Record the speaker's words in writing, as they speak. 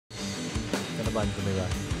sa band ko, diba?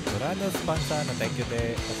 Muranos, pansa, na thank you,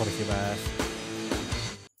 te. Okorishimasu.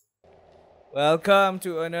 Welcome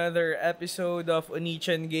to another episode of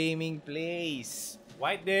Oniichan Gaming Plays.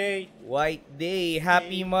 White Day! White Day.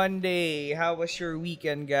 Happy Monday. How was your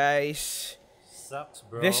weekend, guys? Sucks,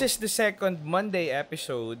 bro. This is the second Monday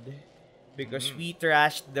episode because we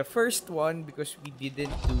trashed the first one because we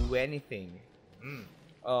didn't do anything.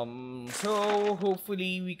 So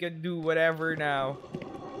hopefully we can do whatever now.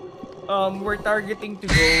 We're targeting to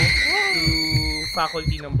go to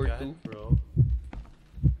faculty number 2. Bro.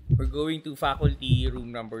 We're going to faculty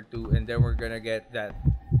room number 2 and then we're gonna get that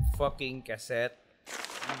fucking cassette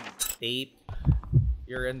tape.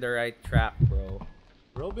 You're on the right track, bro.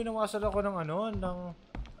 Bro, binawasan ako ng ng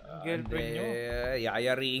girlfriend nyo.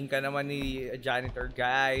 Yayariin ka naman ni janitor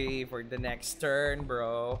guy for the next turn,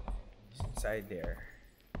 bro. It's inside there.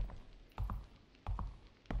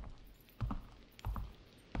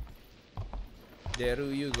 There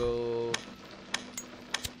you go.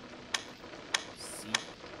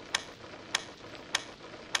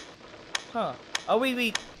 Huh. Oh,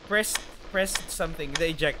 wait. Press something. The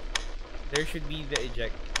eject. There should be the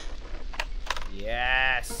eject.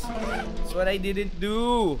 Yes. That's what I didn't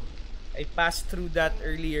do. I passed through that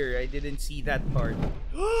earlier. I didn't see that part.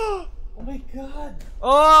 Oh my god.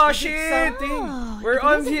 Oh, shit. We're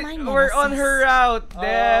on her route.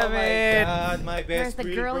 Damn it. Oh my god, my best There's the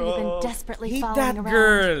friend, girl bro. you've been desperately Hate following that around.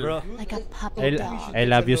 girl. Bro. Like a puppy dog. I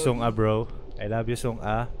love you, Song A, bro. I love you, Song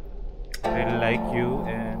A. I like you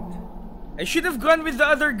and I should have gone with the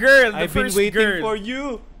other girl. The I've been first waiting girl. for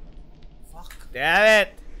you. Damn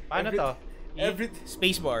it. Paano to?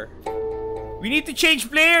 Spacebar. We need to change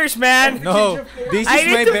players, man. No, this I is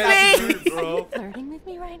need my to best play. friend, bro. Flirting with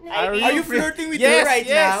me right now? Are you flirting with her right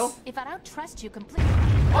now? If I don't trust you completely.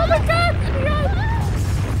 Oh my god.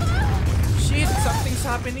 Shit, something's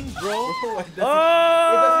happening, bro.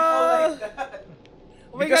 Oh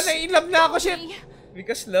my god, na-in-love na ako, shit.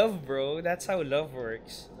 Because love, bro. That's how love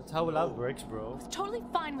works. That's how love works, bro. It's totally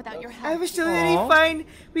fine without your help. I was totally fine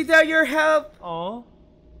without your help. Oh.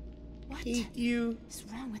 What Hate you. is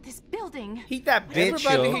wrong with this building? Hate that bitch,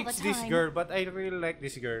 Everybody yo. hates this girl, but I really like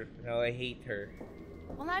this girl. No, I hate her.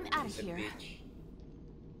 Well, I'm out of here.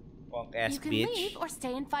 Punk ass You can bitch. leave or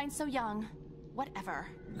stay and find So Young.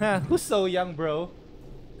 Whatever. Who's So Young, bro?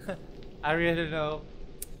 I really know.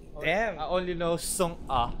 Damn. I only know Song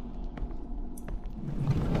A.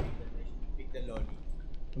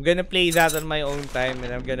 I'm gonna play that on my own time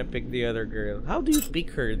and I'm gonna pick the other girl. How do you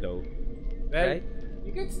pick her though? Well, Right?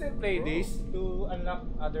 you can still play this to unlock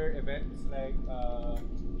other events like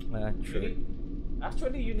True.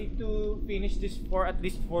 Actually, you need to finish this for at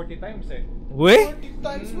least 40 times eh. Weh? 40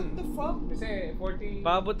 times? What the fuck? Kasi 40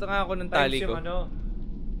 Paabot na nga ako ng times tali ko.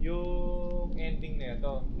 yung ending na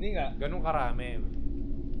ito. Hindi nga, ganun karami.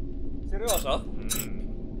 Seryoso?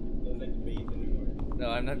 Don't let me play it anymore. No,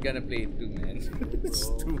 I'm not gonna play it too, man. It's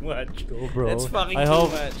too much. Go, bro. That's fucking I too hope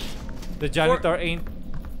much. the janitor ain't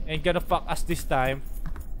gonna fuck us this time.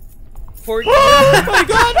 40. Oh my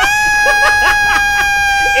god!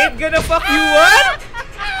 Ain't gonna fuck you what?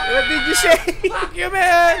 What did you say? Fuck you,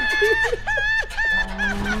 man!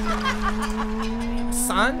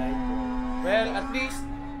 Son? Well, at least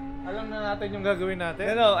alam na natin yung gagawin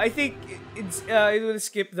natin. No, I think it will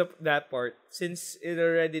skip that part since it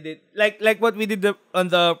already did like what we did on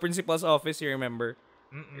the principal's office. You remember,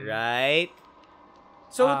 right?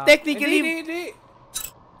 So technically, hindi.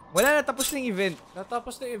 wala na, tapos na yung event.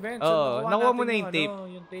 Natapos na event. Oo, nakuha mo na yung tape.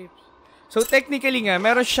 Yung tapes. So technically nga,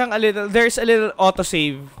 meron siyang there's a little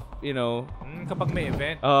autosave, you know. Kapag may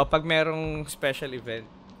event. Pag merong special event.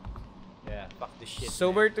 Yeah, fuck this shit. So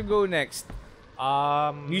where to go next?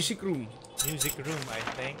 Music room, I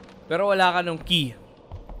think. Pero wala ka nung key.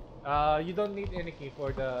 You don't need any key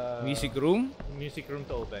for the Music room? Music room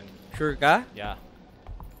to open. Sure ka? Yeah.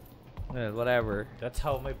 Well, whatever. That's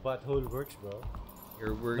how my butthole works, bro.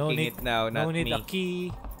 You're working it now, not no need me. a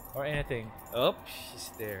key or anything. Oh, she's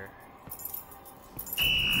there.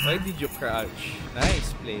 Why did you crouch?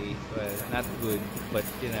 Nice play. Well, not good, but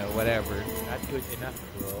you know, whatever. Not good enough,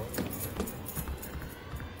 bro.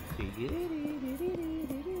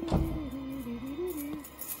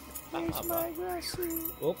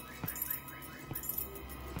 Oh.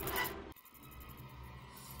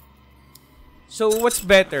 So what's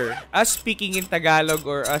better? Us speaking in Tagalog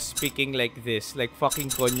or us speaking like this? Like fucking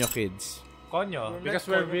Konyo kids? Konyo, because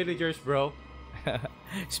we're villagers, bro.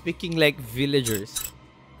 Speaking like villagers.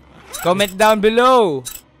 Comment down below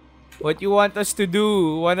what you want us to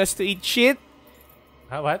do. Want us to eat shit?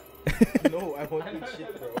 What? No, I want to eat shit,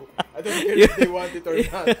 bro. I don't care if they want it or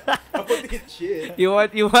not. I want to eat shit. You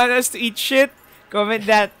want us to eat shit? Comment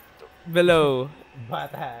that below.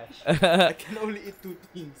 Batash. I can only eat 2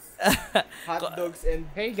 things. Hot dogs and...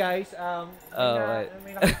 Hey guys,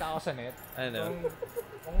 may nakita ako sa net. Ano?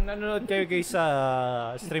 Kung nanonood kayo guys sa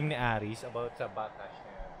stream ni Aris about sa Batash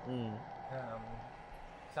na yan.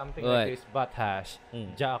 Something What? like this, Batash.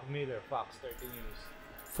 Jack Miller, Fox 30 News.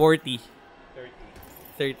 40.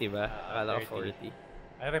 30. 30 ba? Akala ko 40.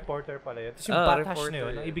 Ay, reporter pala yun. Tapos yung Batash reporter na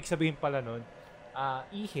yun, ang yun. ibig sabihin pala nun,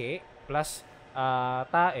 ihe plus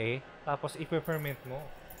tae, tapos i-ferment mo.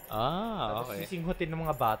 Tapos Okay. sisinghutin ng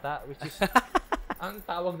mga bata, which is, ang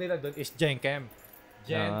tawag nila doon is Jenkem.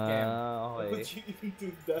 Jenkem. Okay. Would you even do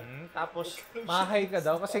that? Tapos, mahay ka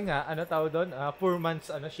daw kasi nga, ano tawag doon? Poor man's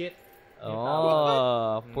shit.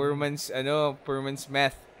 Poor man's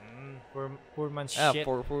meth. Poor man's shit.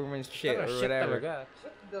 Poor man's shit Pero or shit whatever. talaga.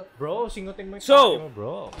 Bro, singutin mo yung So, mo,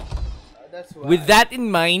 bro. That's why. With that in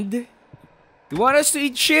mind, you want us to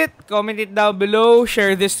eat shit? Comment it down below.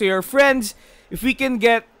 Share this to your friends. If we can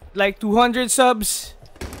get like 200 subs,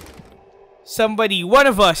 one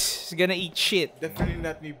of us is gonna eat shit. Definitely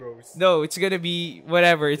not me, bros. No, it's gonna be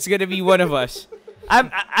whatever. It's gonna be one of us.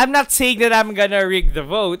 I'm not saying that I'm gonna rig the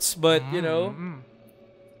votes, but you know,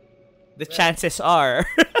 the chances are.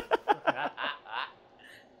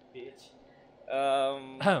 Bitch.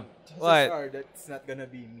 Chances What? are that's not gonna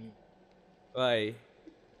be me. Why?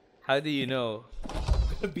 How do you know?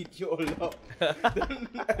 I'm gonna beat you all up. Then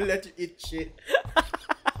I'll let you eat shit.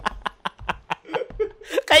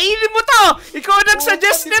 Kainin mo to! Ikaw ang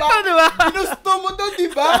nag-suggest Oo, nito, diba? di ba? Ginusto mo to, di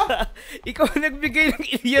ba? Ikaw ang nagbigay ng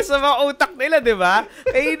ideya sa mga utak nila, di ba?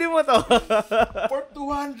 Kainin mo to. For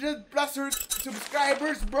 200 plus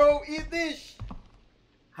subscribers, bro, eat this.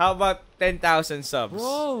 How about 10,000 subs?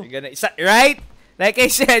 Bro. You're gonna, right? Like I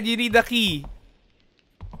said, you need a key.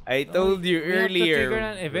 I told you We have to earlier. trigger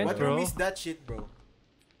an event, What bro. room is that shit, bro?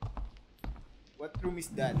 What room is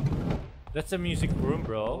that? That's a music room,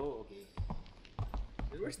 bro. Oh, okay.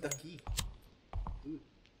 Where's the key? Dude,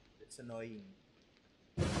 that's annoying.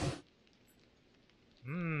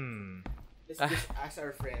 Let's just ask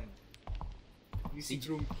our friend. Music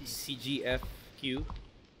room key. CGFQ.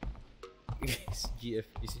 GF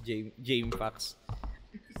is Game Fox.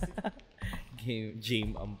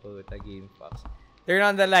 Game Ampota Game Fox. Turn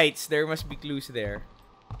on the lights. There must be clues there.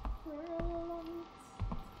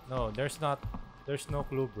 No, there's no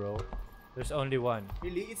clue, bro. There's only one.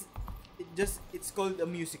 Really? It's called a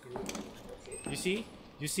music room. You see?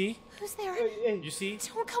 You see? Who's there? You see?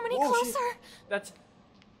 Don't come any Oh, closer. That's...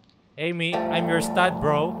 Hey, me. I'm your stud,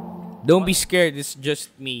 bro. Don't be scared. It's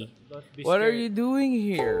just me. Don't be What are scared. you doing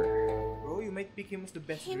here? Bro, you might pick him as the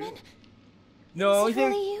best Human? room. No, Is it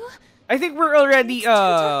really you? I think we're already It's too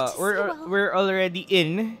dark to see well. we're already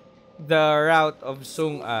in the route of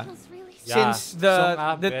Song-a. Feels really Yeah. Since the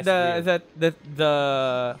Song-a, best the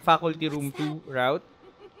faculty room 2 route,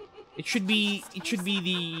 it should be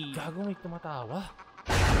the Gago, may tumatawa.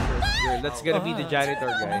 girl. That's gonna be the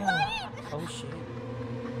janitor guy. Oh, shit.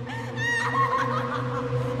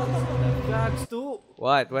 Gags too.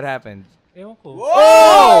 What happened? Ewan ko.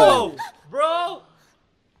 Oh! Bro!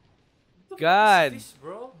 God, This,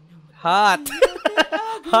 bro? hot.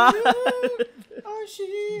 Hot. Oh,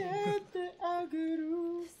 she had the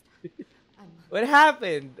aguru. What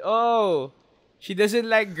happened? Oh, she doesn't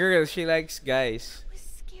like girls. She likes guys. It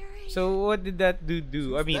was scary. So what did that dude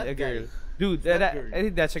do? I mean, that a girl. guy? Dude, That that, girl? I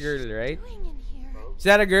think that's a girl, right? Doing in here? Is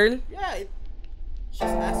that a girl? Yeah, she's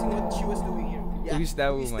asking what she was doing here. Yeah, Who's that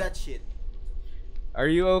who is woman? that shit? Are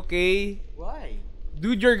you okay? Why?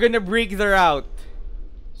 Dude, you're gonna break the route.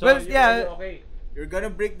 So, Well, you yeah. are okay. You're gonna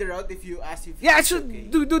break the route if you ask if Yeah, she's so, okay.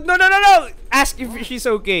 dude, no. Ask if she's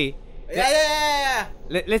okay. Yeah.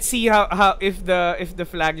 Let's see how if the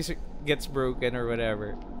flag gets broken or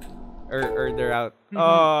whatever, or the route.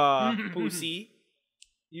 Oh, pussy,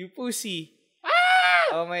 you pussy.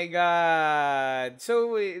 Oh my god.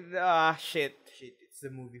 So shit. Shit, it's the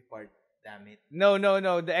movie part. Damn it. No.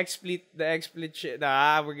 The explit shit.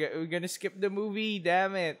 We're gonna skip the movie.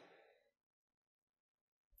 Damn it.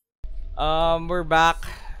 We're back.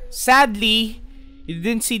 Sadly, you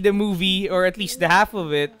didn't see the movie, or at least the half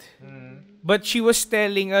of it. But she was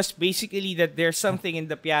telling us basically that there's something in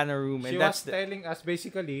the piano room, and She that's was telling us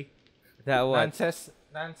basically that what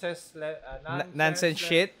nonsense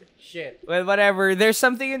shit. Shit. Well, whatever. There's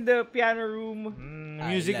something in the piano room.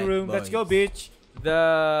 Music like room. Let's go, boys. bitch.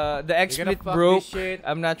 The gonna XSplit fuck broke. this shit.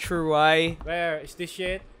 I'm not sure why. Where is this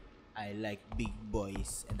shit? I like big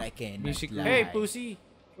boys and I can Music room. Hey, pussy.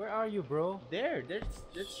 Where are you, bro? That's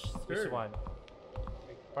This her. one.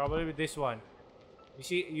 Probably with this one. You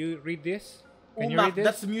see, you read this? Can you Umak, read this?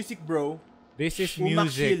 that's music, bro. This is Umakil,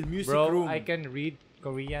 music, music bro. room. I can read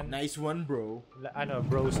Korean. Nice one, bro.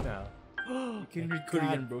 Bros now. You can read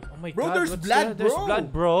Korean, bro. Oh my Bro, God, there's what's blood, that? There's bro.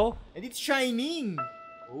 blood, bro. And it's shining.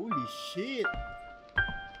 Holy shit.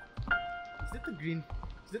 Is that the green?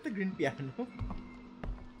 Is that the green piano?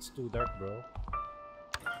 It's too dark, bro.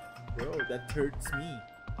 Bro, that hurts me.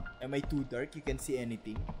 Am I too dark? You can see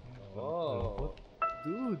anything. Oh.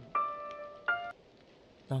 Dude.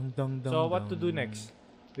 Dang, dang, dang, So what to dang. do next?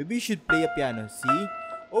 Maybe you should play a piano. See?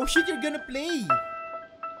 Oh shit, you're gonna play.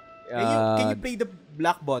 Can you play the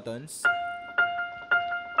black buttons?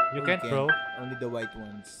 You Oh, can't, bro. Only the white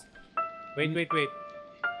ones. Wait.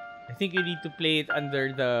 I think you need to play it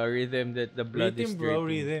under the rhythm that the blood is Rhythm, bro.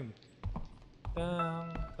 dirty. Rhythm. Dang,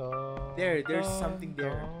 dang, There's dang, something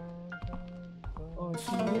there. dang,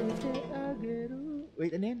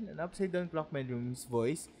 Wait, and then an upside down clock bedroom's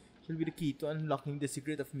voice shall be the key to unlocking the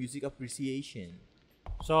secret of music appreciation.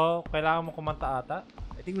 So, kailangan mo kumanta ata?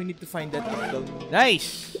 I think we need to find that up down.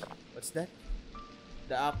 Nice! What's that?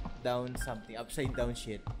 The up down something, upside down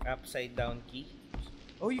shit. Upside down key.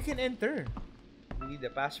 Oh, you can enter. We need the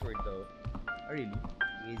password though. Oh, really?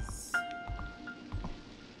 Is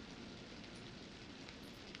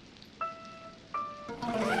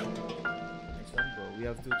Nice one, bro. We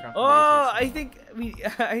have two tranquilizers. Oh, I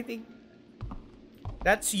think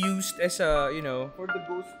that's used as a, for the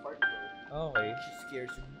ghost part, bro. okay. She scares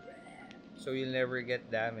you. So you'll never get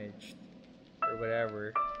damaged or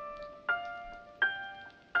whatever.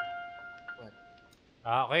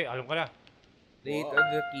 Okay, alam ko na. Late Wow. on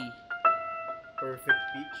the key. Perfect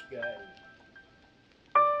pitch, guy.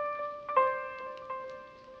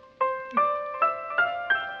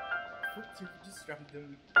 What? You just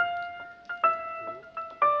randomly.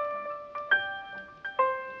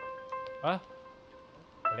 Ha?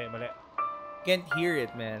 Mali. Can't hear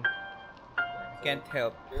it, man. Can't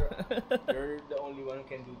help. You're the only one who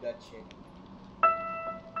can do that shit.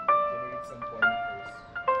 Gonna read some porn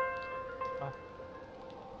first.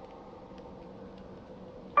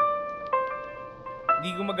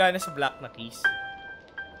 Hindi gumagana sa black na keys.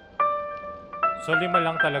 So, 5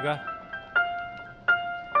 lang talaga.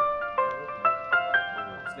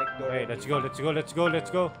 It's like Dora. Okay, let's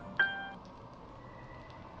go.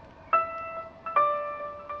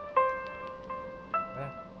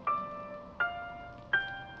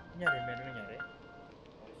 Meron nangyari.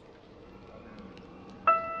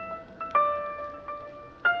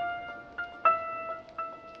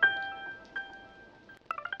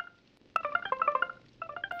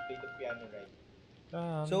 Play the piano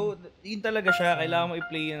right. So, yun talaga siya. Kailangan mo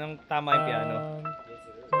i-play ng tama yung piano. Yes,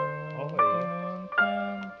 sir. Okay.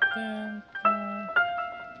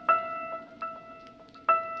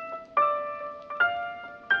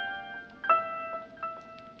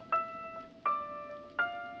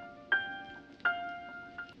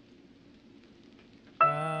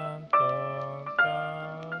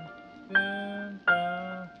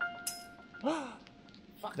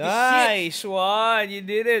 Fuck Nice one! You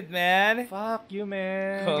did it, man! Fuck you,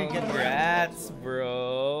 man. Congrats,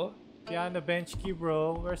 bro! Piano bench key,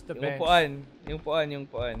 bro. Where's the bench? Yung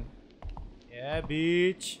puan. Yeah,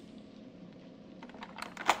 bitch.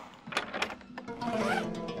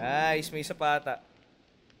 Nice, may sapata.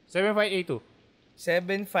 7582.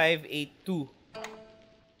 7582.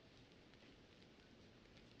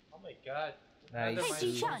 Oh my god. Nice.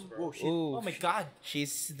 Hey, Ji-chan. Oh shit. Ooh, Oh my god.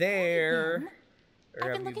 she's there.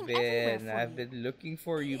 Where I've have been you looking everywhere been? for I've you. been looking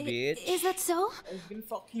for you, bitch. Is that so? I've been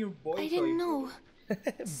fucking your boy. I didn't know.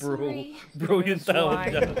 Bro. Sorry. Bro yung tawag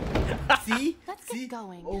Swine. na. See? Let's get See?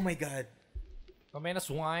 going. Oh my god. Kamay na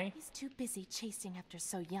swine. He's too busy chasing after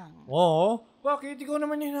so young. Oo. Bakit? Ikaw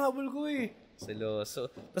naman yung hinahabol ko eh. Seloso.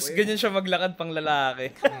 Tapos ganyan siya maglakad pang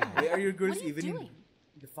lalaki. Why are your What girls are you even doing?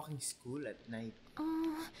 in the fucking school at night?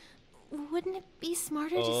 Wouldn't it be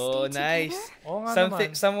smarter to Oh, stay nice. together? Oo nga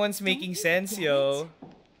naman. Someone's making you sense, get yo.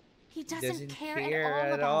 He Doesn't care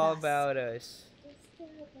care at at all about us.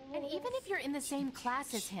 And even if you're in the same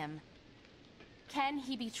class as him, can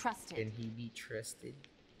he be trusted? Can he be trusted?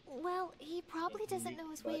 Well, he probably doesn't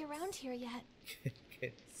know his way around here yet.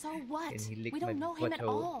 So what? Can he lick We don't my know him at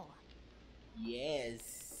butthole? all.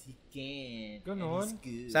 Yes, he can. Ganon? And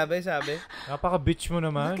he's good. Sabi. Napaka-bitch mo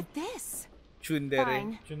Look naman. at this. Tsundere.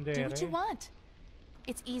 Fine. Do Tsundere. what you want.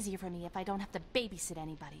 It's easier for me if I don't have to babysit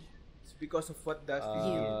anybody. It's because of what does to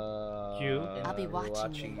you. You? I'll be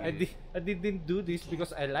watching you. I didn't do this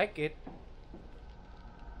because I like it.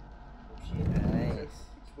 Nice.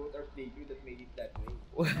 It's both our playthrough that made it that way.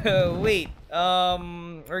 Wait.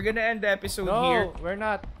 We're gonna end the episode No, here. we're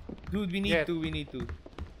not. Dude, we need Yet. to. We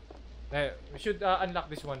should unlock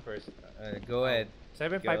this one first. Go ahead.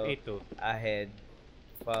 7582. Ahead.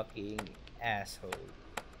 Fucking asshole.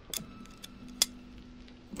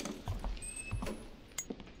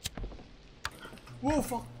 Whoa,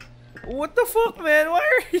 fuck! What the fuck, man? Why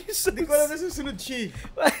are you so... Hindi ko alam na susunod siya.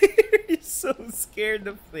 Why are you so scared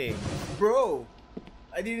of things? Bro!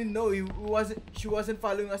 I didn't know she wasn't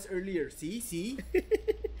following us earlier. See?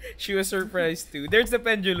 She was surprised too. There's the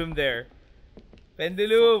pendulum there.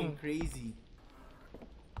 Pendulum! Fucking crazy.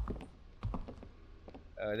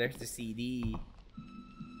 Oh, there's the CD.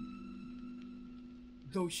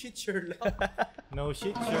 No shit, Sherlock. No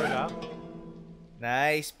shit, Sherlock.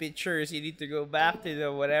 Nice pictures. You need to go back to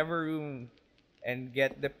the whatever room and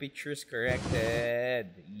get the pictures corrected.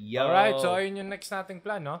 Yo. Alright, so ayun yung next nating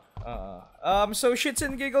plan, no? So shits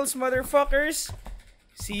and giggles, motherfuckers.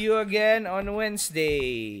 See you again on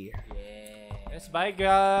Wednesday. Yes, bye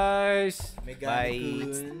guys! Megane-kun.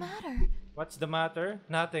 What's the matter? What's the matter?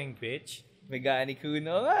 Nothing, bitch. Megane-kun.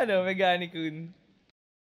 Oh, ano, Megane-kun.